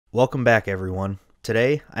Welcome back, everyone.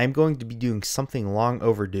 Today, I'm going to be doing something long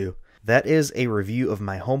overdue. That is a review of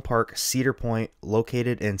my home park, Cedar Point,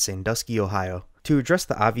 located in Sandusky, Ohio. To address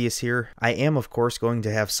the obvious here, I am of course going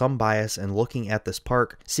to have some bias in looking at this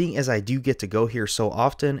park, seeing as I do get to go here so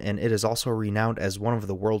often and it is also renowned as one of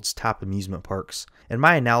the world's top amusement parks. In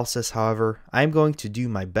my analysis, however, I am going to do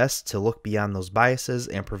my best to look beyond those biases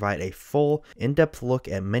and provide a full, in-depth look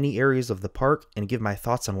at many areas of the park and give my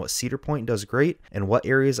thoughts on what Cedar Point does great and what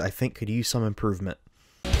areas I think could use some improvement.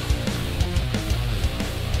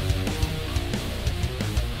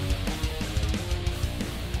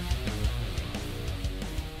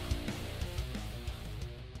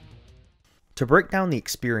 To break down the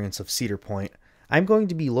experience of Cedar Point, I'm going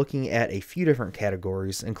to be looking at a few different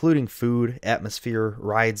categories, including food, atmosphere,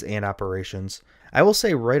 rides, and operations. I will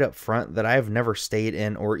say right up front that I have never stayed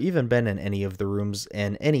in or even been in any of the rooms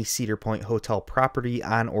in any Cedar Point hotel property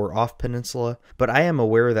on or off Peninsula, but I am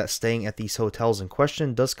aware that staying at these hotels in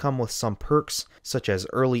question does come with some perks, such as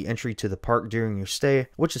early entry to the park during your stay,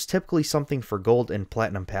 which is typically something for Gold and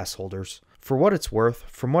Platinum Pass holders. For what it's worth,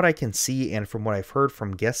 from what I can see and from what I've heard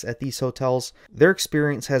from guests at these hotels, their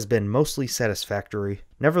experience has been mostly satisfactory.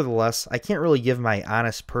 Nevertheless, I can't really give my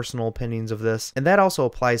honest personal opinions of this, and that also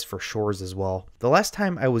applies for shores as well. The last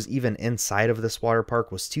time I was even inside of this water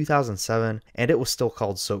park was 2007, and it was still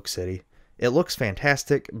called Soak City. It looks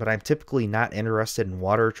fantastic, but I'm typically not interested in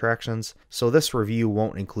water attractions, so this review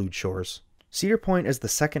won't include shores. Cedar Point is the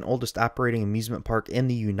second oldest operating amusement park in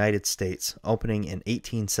the United States, opening in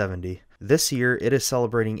 1870. This year, it is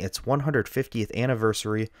celebrating its 150th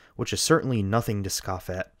anniversary, which is certainly nothing to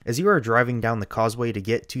scoff at. As you are driving down the causeway to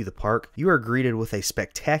get to the park, you are greeted with a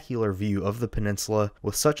spectacular view of the peninsula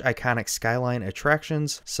with such iconic skyline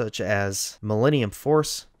attractions such as Millennium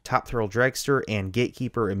Force, Top Thrill Dragster, and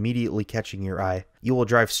Gatekeeper immediately catching your eye. You will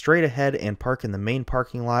drive straight ahead and park in the main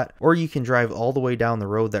parking lot, or you can drive all the way down the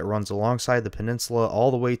road that runs alongside the peninsula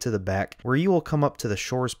all the way to the back, where you will come up to the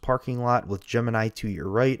Shores parking lot with Gemini to your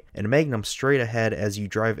right and Magnum straight ahead as you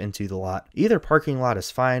drive into the lot. Either parking lot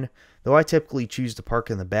is fine, though I typically choose to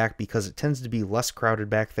park in the back because it tends to be less crowded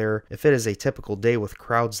back there if it is a typical day with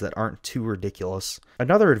crowds that aren't too ridiculous.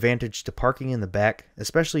 Another advantage to parking in the back,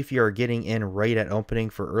 especially if you are getting in right at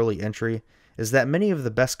opening for early entry, is that many of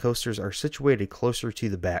the best coasters are situated closer to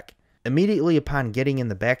the back. Immediately upon getting in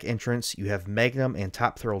the back entrance, you have Magnum and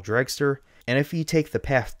Top Thrill Dragster, and if you take the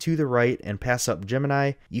path to the right and pass up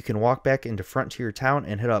Gemini, you can walk back into Frontier Town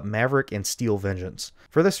and hit up Maverick and Steel Vengeance.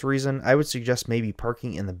 For this reason, I would suggest maybe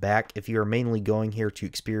parking in the back if you are mainly going here to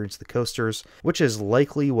experience the coasters, which is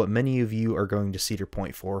likely what many of you are going to Cedar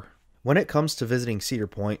Point for. When it comes to visiting Cedar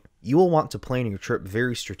Point, you will want to plan your trip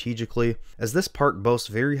very strategically, as this park boasts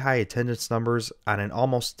very high attendance numbers on an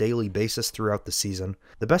almost daily basis throughout the season.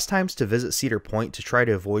 The best times to visit Cedar Point to try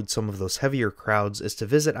to avoid some of those heavier crowds is to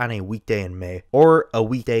visit on a weekday in May, or a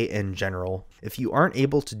weekday in general. If you aren't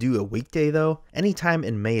able to do a weekday though, any time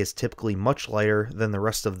in May is typically much lighter than the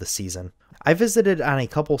rest of the season. I visited on a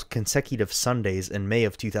couple consecutive Sundays in May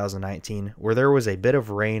of 2019 where there was a bit of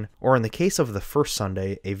rain, or in the case of the first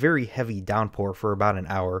Sunday, a very heavy downpour for about an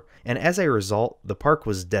hour, and as a result, the park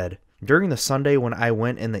was dead. During the Sunday when I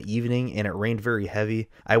went in the evening and it rained very heavy,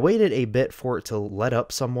 I waited a bit for it to let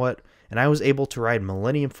up somewhat, and I was able to ride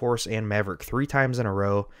Millennium Force and Maverick 3 times in a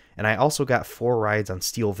row, and I also got 4 rides on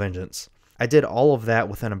Steel Vengeance. I did all of that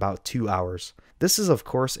within about 2 hours. This is of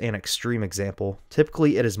course an extreme example.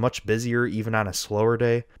 Typically it is much busier even on a slower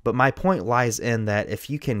day, but my point lies in that if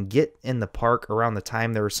you can get in the park around the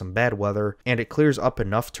time there is some bad weather and it clears up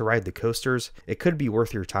enough to ride the coasters, it could be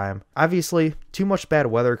worth your time. Obviously, too much bad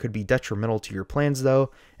weather could be detrimental to your plans though,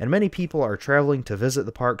 and many people are traveling to visit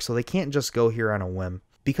the park so they can't just go here on a whim.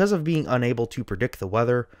 Because of being unable to predict the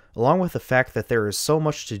weather, along with the fact that there is so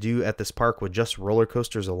much to do at this park with just roller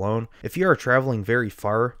coasters alone, if you are traveling very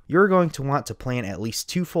far, you're going to want to plan at least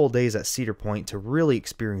 2 full days at Cedar Point to really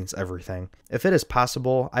experience everything. If it is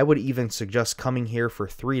possible, I would even suggest coming here for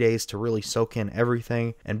 3 days to really soak in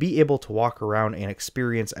everything and be able to walk around and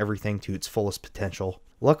experience everything to its fullest potential.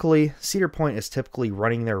 Luckily, Cedar Point is typically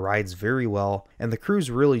running their rides very well, and the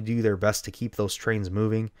crews really do their best to keep those trains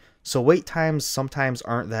moving, so wait times sometimes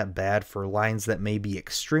aren't that bad for lines that may be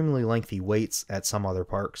extremely lengthy waits at some other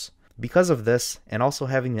parks. Because of this, and also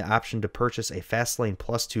having the option to purchase a Fastlane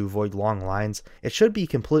Plus to avoid long lines, it should be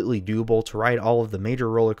completely doable to ride all of the major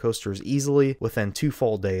roller coasters easily within 2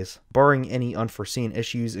 full days, barring any unforeseen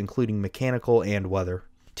issues including mechanical and weather.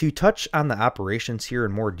 To touch on the operations here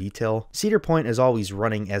in more detail, Cedar Point is always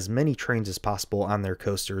running as many trains as possible on their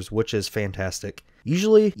coasters, which is fantastic.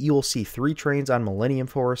 Usually, you will see 3 trains on Millennium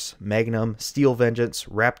Force, Magnum, Steel Vengeance,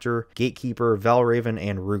 Raptor, Gatekeeper, Valraven,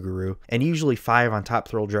 and Rougarou, and usually 5 on Top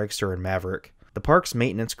Thrill Dragster and Maverick. The park's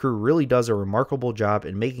maintenance crew really does a remarkable job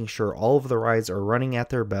in making sure all of the rides are running at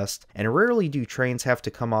their best, and rarely do trains have to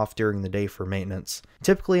come off during the day for maintenance.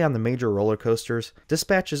 Typically on the major roller coasters,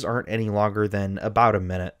 dispatches aren't any longer than about a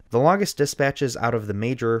minute. The longest dispatches out of the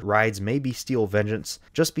major rides may be Steel Vengeance,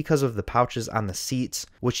 just because of the pouches on the seats,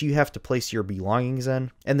 which you have to place your belongings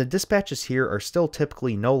in, and the dispatches here are still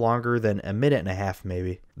typically no longer than a minute and a half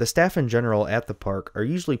maybe. The staff in general at the park are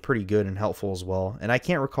usually pretty good and helpful as well, and I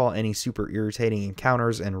can't recall any super irritating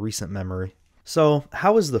encounters in recent memory. So,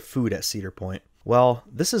 how is the food at Cedar Point? Well,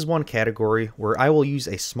 this is one category where I will use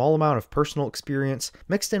a small amount of personal experience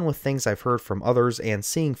mixed in with things I've heard from others and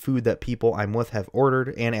seeing food that people I'm with have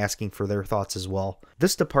ordered and asking for their thoughts as well.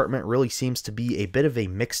 This department really seems to be a bit of a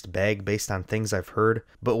mixed bag based on things I've heard,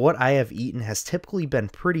 but what I have eaten has typically been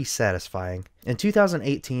pretty satisfying. In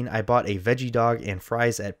 2018, I bought a veggie dog and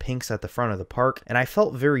fries at Pink's at the front of the park, and I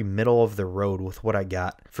felt very middle of the road with what I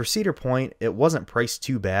got. For Cedar Point, it wasn't priced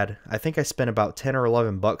too bad. I think I spent about 10 or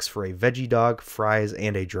 11 bucks for a veggie dog, fries,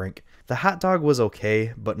 and a drink. The hot dog was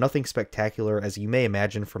okay, but nothing spectacular as you may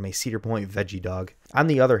imagine from a Cedar Point veggie dog. On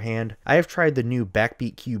the other hand, I have tried the new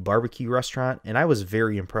Backbeat Q barbecue restaurant, and I was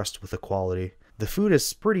very impressed with the quality. The food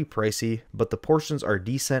is pretty pricey, but the portions are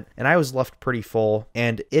decent, and I was left pretty full,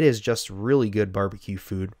 and it is just really good barbecue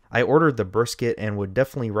food. I ordered the brisket and would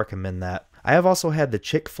definitely recommend that. I have also had the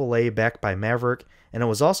Chick-fil-A back by Maverick, and it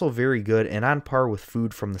was also very good and on par with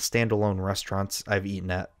food from the standalone restaurants I've eaten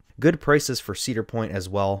at. Good prices for Cedar Point as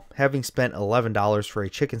well, having spent $11 for a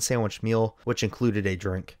chicken sandwich meal, which included a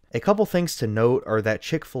drink. A couple things to note are that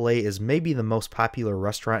Chick-fil-A is maybe the most popular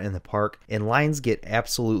restaurant in the park, and lines get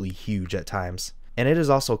absolutely huge at times. And it is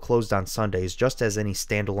also closed on Sundays, just as any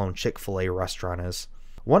standalone Chick-fil-A restaurant is.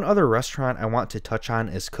 One other restaurant I want to touch on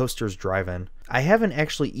is Coaster's Drive-In. I haven't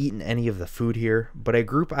actually eaten any of the food here, but a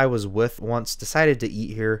group I was with once decided to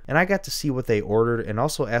eat here, and I got to see what they ordered and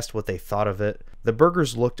also asked what they thought of it. The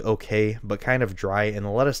burgers looked okay, but kind of dry, and the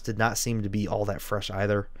lettuce did not seem to be all that fresh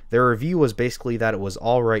either. Their review was basically that it was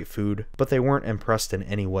alright food, but they weren't impressed in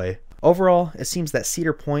any way. Overall, it seems that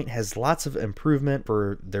Cedar Point has lots of improvement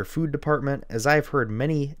for their food department, as I've heard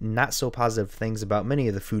many not so positive things about many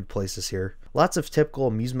of the food places here. Lots of typical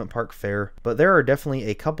amusement park fare, but there are definitely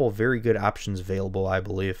a couple very good options available, I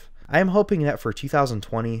believe. I am hoping that for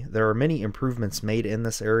 2020, there are many improvements made in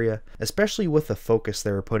this area, especially with the focus they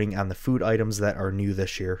are putting on the food items that are new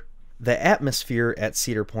this year. The atmosphere at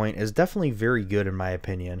Cedar Point is definitely very good in my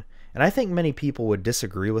opinion, and I think many people would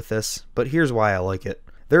disagree with this, but here's why I like it.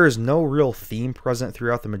 There is no real theme present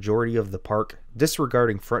throughout the majority of the park,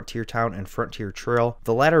 disregarding Frontier Town and Frontier Trail,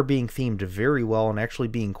 the latter being themed very well and actually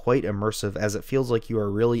being quite immersive as it feels like you are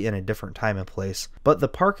really in a different time and place. But the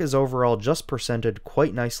park is overall just presented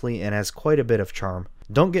quite nicely and has quite a bit of charm.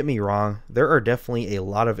 Don't get me wrong, there are definitely a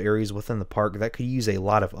lot of areas within the park that could use a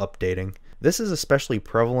lot of updating. This is especially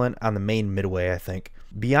prevalent on the main midway, I think.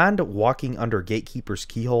 Beyond walking under Gatekeeper's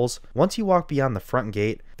keyholes, once you walk beyond the front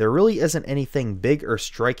gate, there really isn't anything big or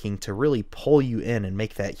striking to really pull you in and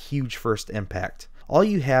make that huge first impact. All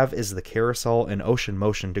you have is the carousel and Ocean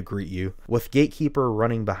Motion to greet you, with Gatekeeper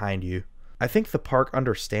running behind you. I think the park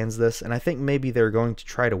understands this, and I think maybe they're going to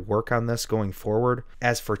try to work on this going forward.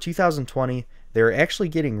 As for 2020, they're actually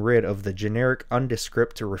getting rid of the generic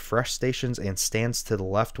undescript to refresh stations and stands to the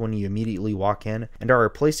left when you immediately walk in, and are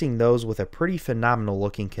replacing those with a pretty phenomenal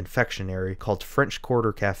looking confectionery called French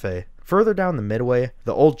Quarter Cafe. Further down the midway,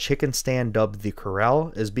 the old chicken stand dubbed the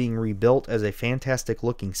Corral is being rebuilt as a fantastic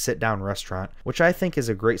looking sit-down restaurant, which I think is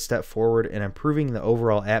a great step forward in improving the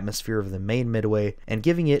overall atmosphere of the main midway and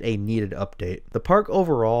giving it a needed update. The park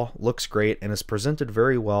overall looks great and is presented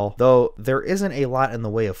very well, though there isn't a lot in the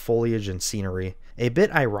way of foliage and scenery. A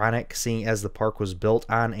bit ironic seeing as the park was built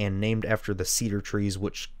on and named after the cedar trees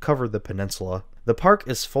which cover the peninsula. The park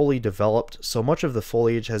is fully developed, so much of the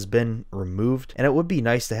foliage has been removed, and it would be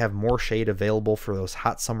nice to have more shade available for those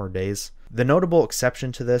hot summer days. The notable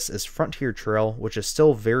exception to this is Frontier Trail, which is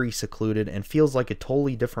still very secluded and feels like a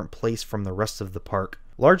totally different place from the rest of the park,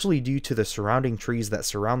 largely due to the surrounding trees that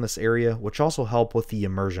surround this area, which also help with the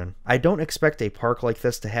immersion. I don't expect a park like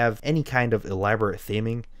this to have any kind of elaborate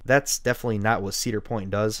theming. That's definitely not what Cedar Point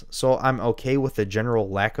does, so I'm okay with the general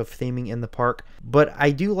lack of theming in the park, but I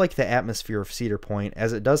do like the atmosphere of Cedar Point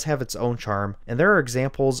as it does have its own charm, and there are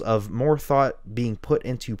examples of more thought being put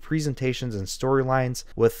into presentations and storylines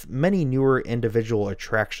with many newer individual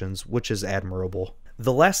attractions, which is admirable.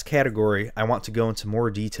 The last category I want to go into more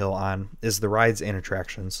detail on is the rides and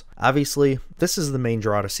attractions. Obviously, this is the main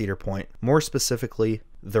draw to Cedar Point, more specifically,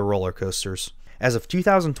 the roller coasters. As of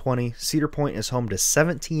 2020, Cedar Point is home to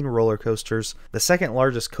 17 roller coasters, the second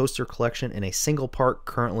largest coaster collection in a single park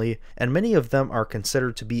currently, and many of them are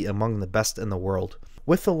considered to be among the best in the world.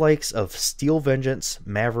 With the likes of Steel Vengeance,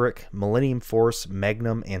 Maverick, Millennium Force,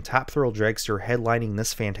 Magnum, and Top Thrill Dragster headlining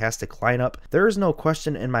this fantastic lineup, there is no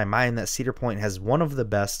question in my mind that Cedar Point has one of the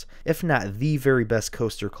best, if not the very best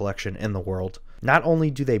coaster collection in the world. Not only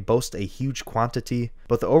do they boast a huge quantity,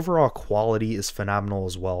 but the overall quality is phenomenal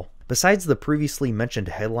as well. Besides the previously mentioned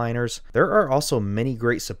headliners, there are also many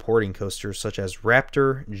great supporting coasters such as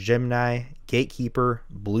Raptor, Gemini, Gatekeeper,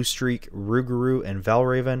 Blue Streak, Rougarou, and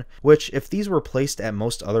Valraven, which, if these were placed at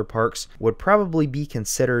most other parks, would probably be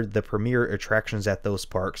considered the premier attractions at those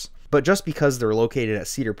parks. But just because they're located at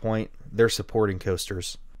Cedar Point, they're supporting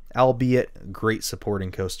coasters. Albeit, great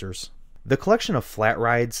supporting coasters. The collection of flat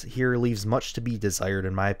rides here leaves much to be desired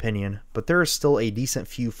in my opinion, but there is still a decent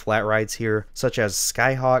few flat rides here, such as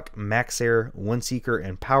Skyhawk, Max Air, Windseeker,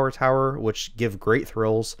 and Power Tower, which give great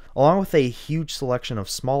thrills, along with a huge selection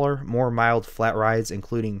of smaller, more mild flat rides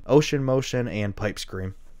including Ocean Motion and Pipe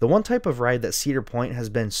Scream. The one type of ride that Cedar Point has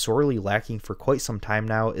been sorely lacking for quite some time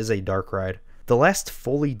now is a dark ride. The last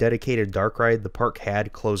fully dedicated dark ride the park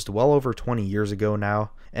had closed well over 20 years ago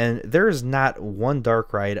now, and there is not one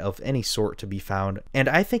dark ride of any sort to be found, and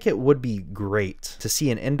I think it would be great to see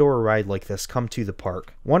an indoor ride like this come to the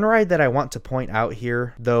park. One ride that I want to point out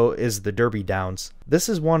here, though, is the Derby Downs. This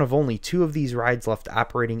is one of only 2 of these rides left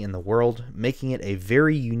operating in the world, making it a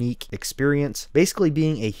very unique experience, basically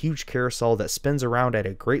being a huge carousel that spins around at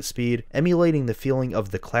a great speed, emulating the feeling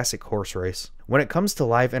of the classic horse race. When it comes to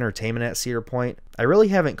live entertainment at Cedar Point, I really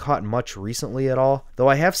haven't caught much recently at all, though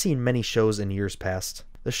I have seen many shows in years past.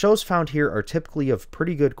 The shows found here are typically of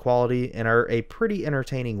pretty good quality and are a pretty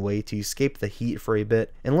entertaining way to escape the heat for a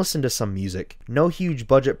bit and listen to some music. No huge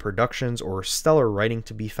budget productions or stellar writing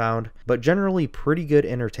to be found, but generally pretty good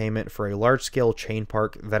entertainment for a large-scale chain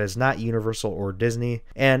park that is not Universal or Disney,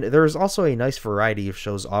 and there is also a nice variety of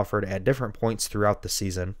shows offered at different points throughout the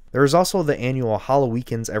season. There is also the annual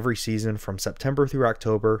Halloweekends every season from September through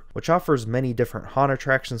October, which offers many different haunt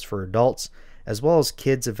attractions for adults, as well as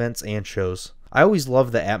kids events and shows. I always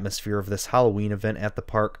love the atmosphere of this Halloween event at the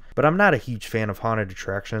park, but I'm not a huge fan of haunted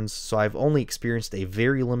attractions, so I've only experienced a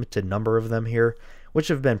very limited number of them here, which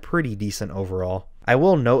have been pretty decent overall. I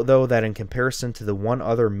will note though that in comparison to the one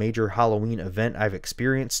other major Halloween event I've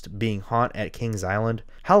experienced, being Haunt at Kings Island,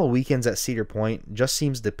 Halloweekends at Cedar Point just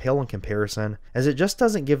seems to pale in comparison, as it just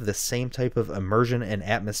doesn't give the same type of immersion and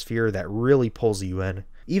atmosphere that really pulls you in.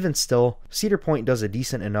 Even still, Cedar Point does a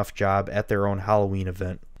decent enough job at their own Halloween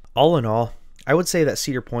event. All in all, I would say that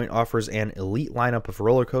Cedar Point offers an elite lineup of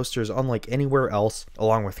roller coasters unlike anywhere else,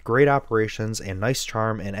 along with great operations and nice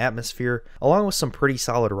charm and atmosphere, along with some pretty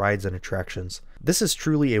solid rides and attractions. This is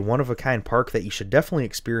truly a one-of-a-kind park that you should definitely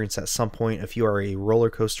experience at some point if you are a roller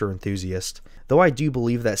coaster enthusiast. Though I do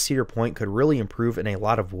believe that Cedar Point could really improve in a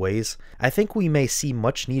lot of ways, I think we may see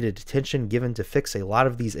much needed attention given to fix a lot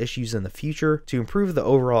of these issues in the future to improve the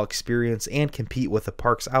overall experience and compete with the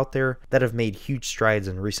parks out there that have made huge strides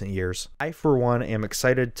in recent years. I, for one, am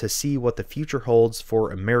excited to see what the future holds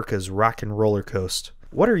for America's rock and roller coast.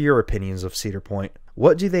 What are your opinions of Cedar Point?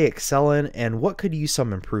 What do they excel in, and what could use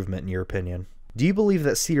some improvement in your opinion? Do you believe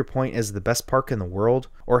that Cedar Point is the best park in the world,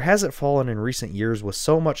 or has it fallen in recent years with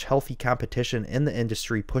so much healthy competition in the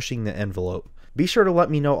industry pushing the envelope? Be sure to let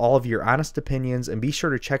me know all of your honest opinions, and be sure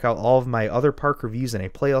to check out all of my other park reviews in a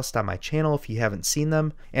playlist on my channel if you haven't seen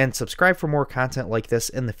them, and subscribe for more content like this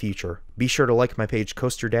in the future. Be sure to like my page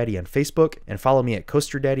Coaster Daddy on Facebook, and follow me at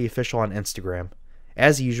Coaster Daddy Official on Instagram.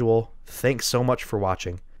 As usual, thanks so much for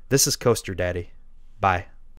watching. This is Coaster Daddy. Bye.